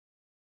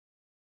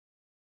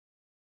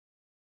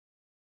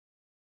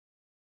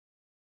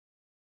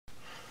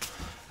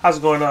How's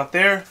it going out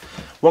there?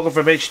 Welcome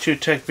from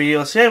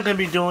H2TechVideos. Today I'm going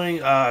to be doing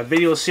a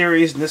video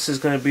series, and this is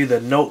going to be the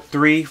Note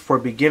 3 for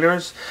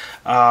beginners.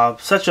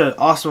 Such an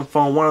awesome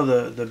phone, one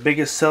of the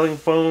biggest selling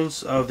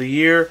phones of the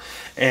year,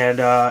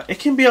 and it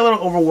can be a little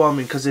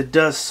overwhelming because it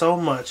does so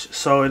much.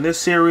 So in this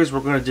series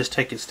we're going to just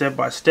take it step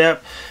by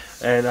step,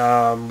 and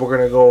we're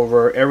going to go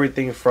over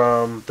everything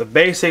from the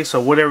basics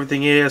of what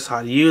everything is,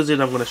 how to use it.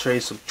 I'm going to show you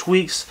some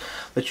tweaks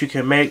that you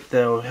can make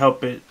that will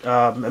help it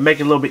make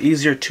it a little bit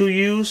easier to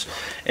use,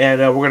 and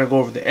we're going to go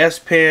over the S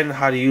Pen,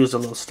 how to use a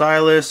little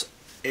stylus,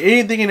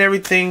 anything and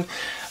everything.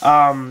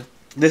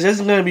 This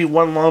isn't going to be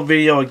one long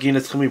video. Again,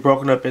 it's going to be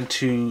broken up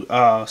into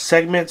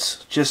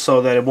segments just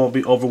so that it won't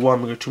be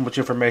overwhelming or too much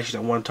information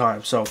at one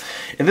time. So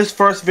in this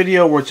first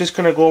video, we're just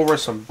going to go over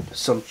some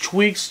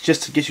tweaks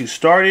just to get you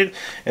started,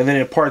 and then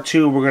in part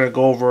two we're going to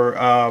go over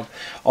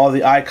all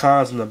the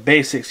icons and the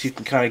basics. You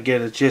can kind of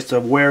get a gist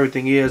of where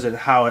everything is and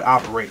how it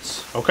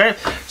operates. Okay,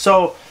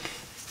 so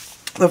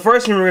the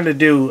first thing we're going to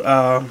do,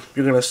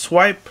 you're going to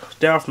swipe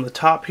down from the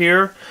top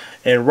here,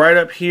 and right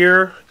up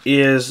here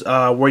is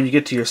where you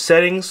get to your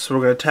settings. So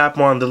we're going to tap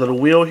on the little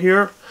wheel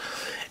here.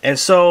 And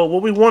so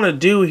what we want to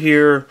do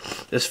here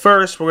is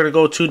first we're going to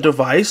go to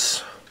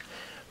device.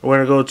 We're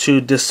going to go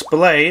to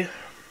display.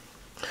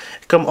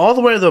 Come all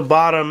the way to the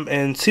bottom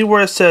and see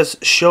where it says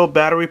show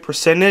battery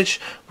percentage.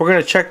 We're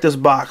going to check this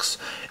box.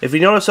 If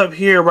you notice up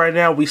here right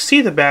now we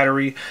see the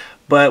battery,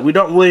 but we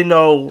don't really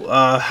know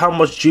how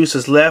much juice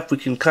is left. We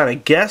can kind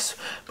of guess,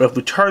 but if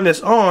we turn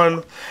this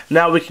on,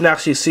 now we can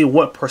actually see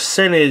what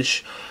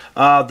percentage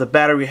the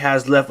battery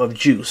has left of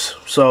juice.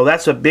 So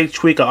that's a big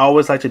tweak. I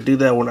always like to do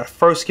that when I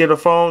first get a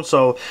phone.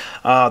 So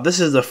this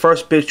is the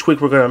first big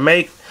tweak we're going to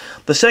make.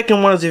 The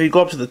second one is if you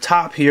go up to the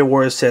top here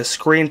where it says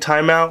screen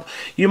timeout,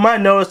 you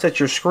might notice that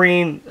your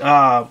screen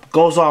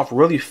goes off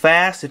really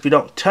fast if you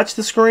don't touch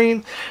the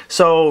screen.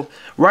 So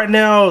right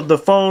now the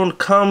phone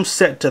comes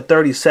set to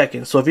 30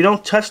 seconds. So if you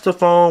don't touch the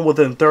phone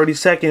within 30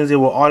 seconds, it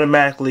will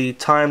automatically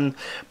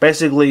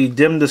basically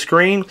dim the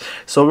screen.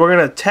 So we're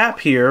going to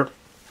tap here,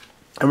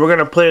 and we're going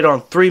to put it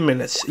on 3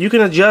 minutes. You can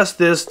adjust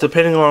this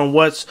depending on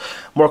what's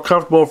more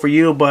comfortable for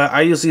you, but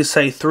I usually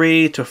say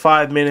 3 to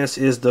 5 minutes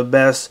is the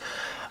best,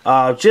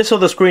 just so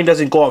the screen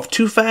doesn't go off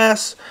too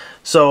fast.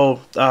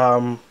 So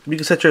you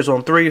can set yours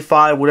on 3,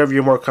 5, whatever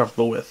you're more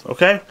comfortable with.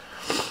 Okay,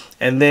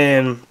 and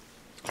then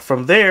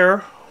from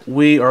there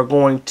we are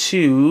going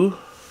to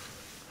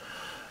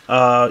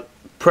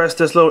press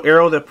this little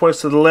arrow that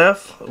points to the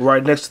left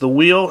right next to the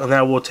wheel, and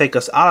that will take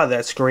us out of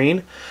that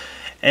screen.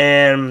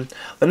 And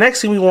the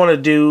next thing we want to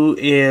do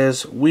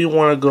is we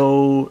want to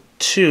go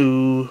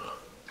to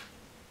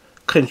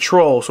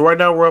control. So right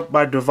now we're up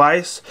by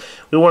device.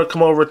 We want to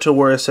come over to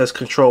where it says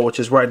control, which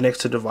is right next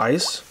to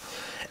device,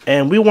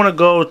 and we want to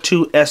go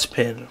to S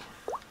Pen,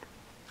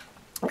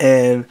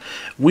 and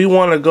we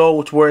want to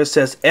go to where it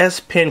says S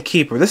Pen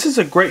keeper. This is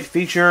a great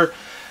feature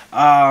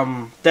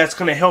that's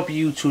going to help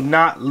you to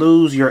not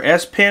lose your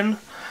S Pen.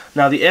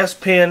 Now the S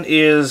Pen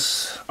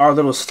is our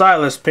little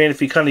stylus pen.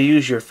 If you kind of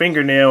use your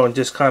fingernail and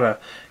just kind of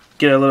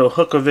get a little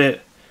hook of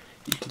it,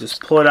 you can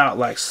just pull it out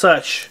like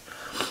such.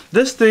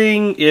 This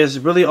thing is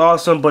really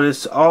awesome, but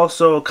it's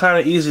also kind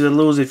of easy to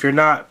lose if you're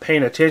not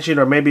paying attention,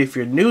 or maybe if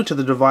you're new to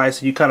the device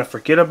and you kind of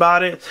forget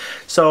about it.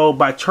 So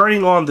by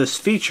turning on this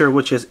feature,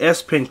 which is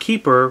S Pen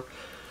keeper,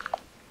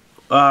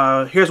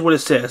 here's what it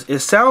says. It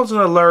sounds an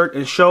alert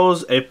and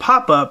shows a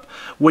pop-up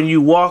when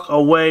you walk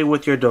away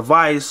with your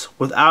device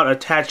without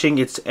attaching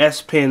its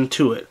S Pen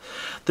to it.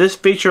 This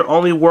feature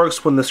only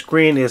works when the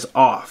screen is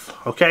off.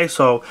 Okay,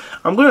 so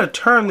I'm going to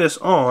turn this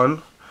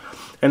on,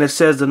 and it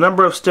says the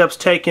number of steps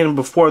taken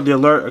before the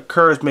alert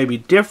occurs may be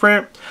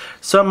different.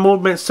 Some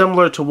movement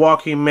similar to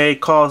walking may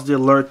cause the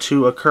alert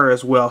to occur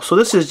as well. So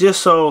this is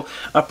just so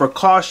a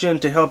precaution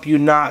to help you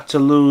not to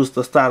lose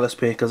the stylus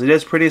pen, because it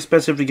is pretty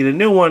expensive to get a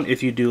new one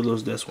if you do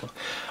lose this one.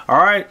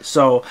 Alright,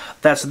 so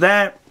that's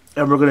that,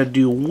 and we're going to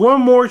do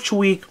one more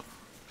tweak,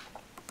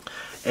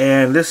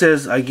 and this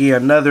is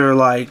again another,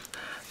 like,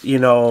 you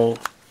know,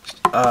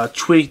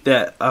 tweak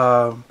that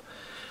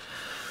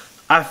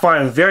I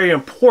find very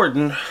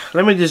important.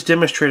 Let me just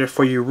demonstrate it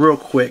for you real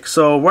quick.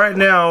 So right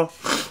now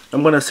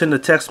I'm going to send a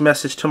text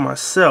message to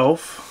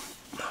myself.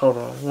 Hold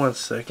on one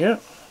second.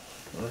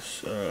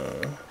 Let's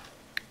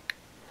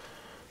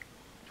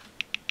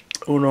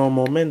uno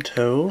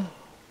momento,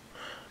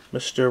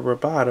 Mr.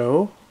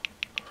 Roboto.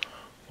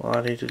 Well,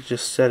 I need to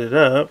just set it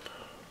up.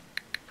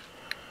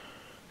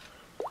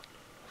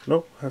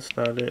 Nope, that's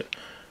not it.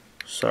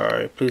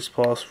 Sorry, please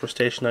pause for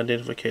station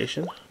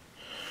identification.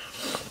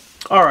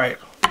 Alright,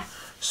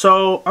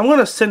 so I'm going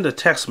to send a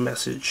text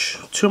message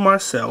to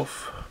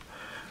myself.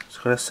 It's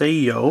going to say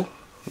yo.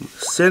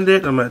 Send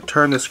it. I'm going to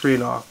turn the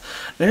screen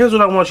off. Now here's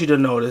what I want you to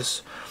notice.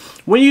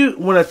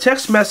 When a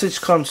text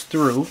message comes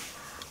through,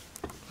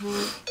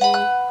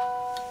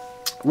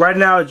 right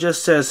now it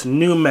just says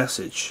new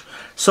message.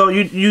 So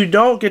you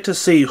don't get to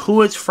see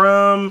who it's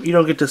from. You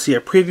don't get to see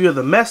a preview of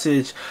the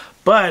message,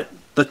 but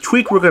the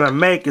tweak we're going to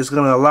make is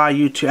going to allow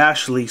you to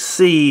actually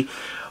see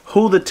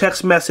who the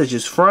text message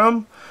is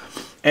from.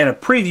 and a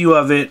preview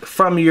of it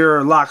from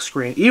your lock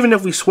screen. Even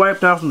if we swipe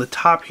down from the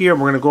top here,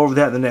 and we're going to go over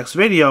that in the next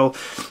video,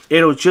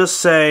 it'll just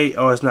say,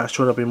 oh, it's not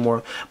showing up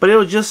anymore, but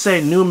it'll just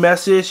say new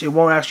message. It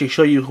won't actually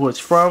show you who it's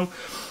from.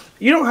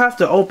 You don't have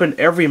to open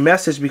every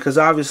message because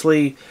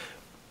obviously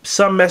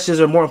some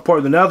messages are more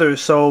important than others.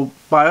 So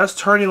by us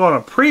turning on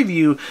a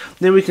preview,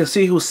 then we can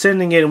see who's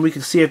sending it and we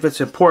can see if it's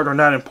important or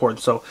not important.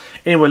 So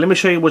anyway, let me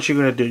show you what you're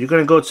going to do. You're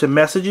going to go to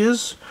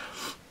messages.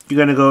 You're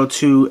going to go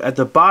to, at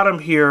the bottom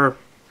here,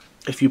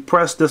 if you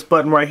press this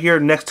button right here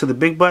next to the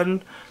big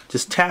button,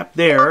 just tap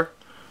there.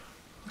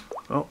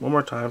 Oh, one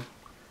more time.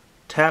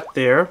 Tap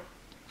there.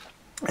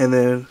 And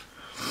then,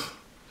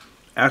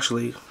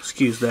 actually,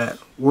 excuse that.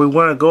 We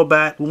want to go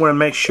back. We want to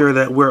make sure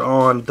that we're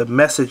on the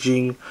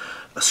messaging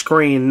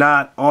screen,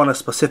 not on a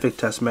specific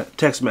text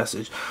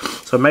message.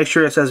 So make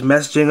sure it says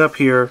messaging up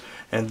here,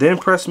 and then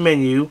press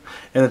menu.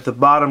 And at the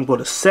bottom, go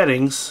to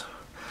settings.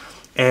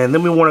 And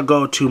then we want to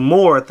go to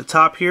more at the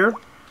top here.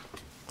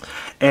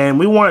 And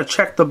we want to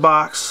check the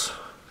box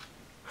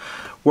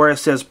where it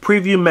says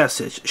preview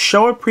message.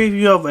 Show a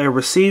preview of a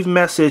received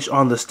message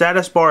on the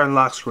status bar and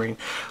lock screen.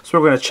 So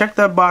we're going to check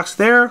that box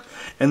there,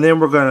 and then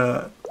we're going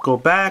to go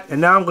back,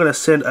 and now I'm going to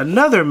send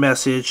another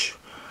message.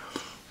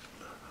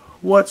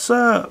 What's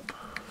up?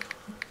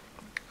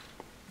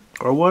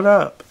 Or what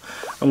up?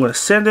 I'm going to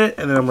send it,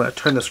 and then I'm going to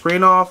turn the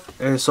screen off.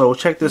 And so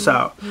check this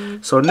out.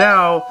 So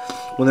now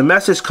when the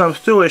message comes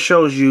through, it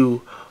shows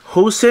you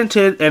who sent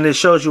it, and it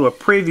shows you a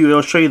preview.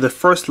 It'll show you the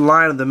first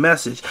line of the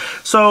message.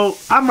 So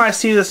I might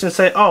see this and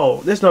say, oh,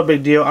 there's no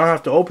big deal, I don't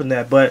have to open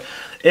that. But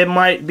it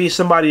might be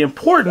somebody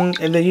important,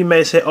 and then you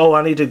may say, oh,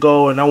 I need to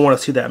go and I want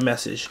to see that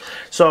message.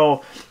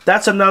 So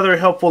that's another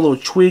helpful little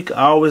tweak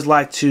I always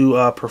like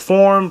to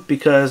perform,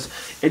 because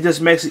it just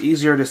makes it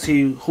easier to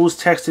see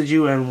who's texted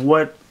you and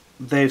what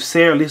they've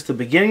said, or at least the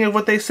beginning of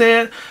what they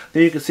said.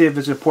 Then you can see if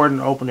it's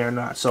important to open it or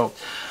not. So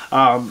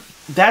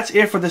that's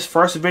it for this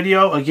first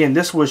video. Again,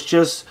 this was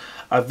just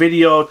a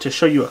video to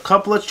show you a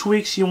couple of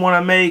tweaks you want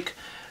to make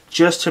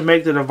just to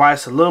make the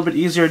device a little bit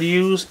easier to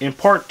use. In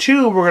part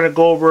 2, we're going to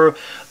go over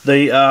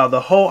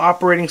the whole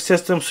operating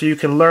system, so you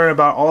can learn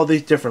about all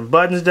these different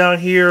buttons down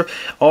here,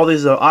 all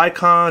these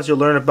icons. You'll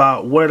learn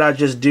about what did I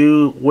just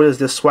do, what is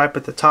this swipe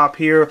at the top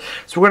here.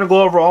 So we're going to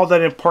go over all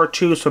that in part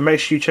 2, so make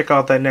sure you check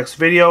out that next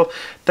video.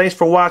 Thanks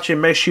for watching.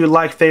 Make sure you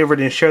like, favorite,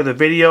 and share the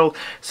video.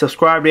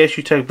 Subscribe to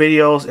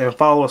H2TechVideos and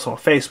follow us on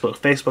Facebook,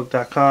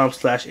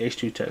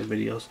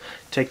 facebook.com/H2TechVideos.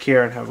 Take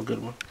care and have a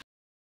good one.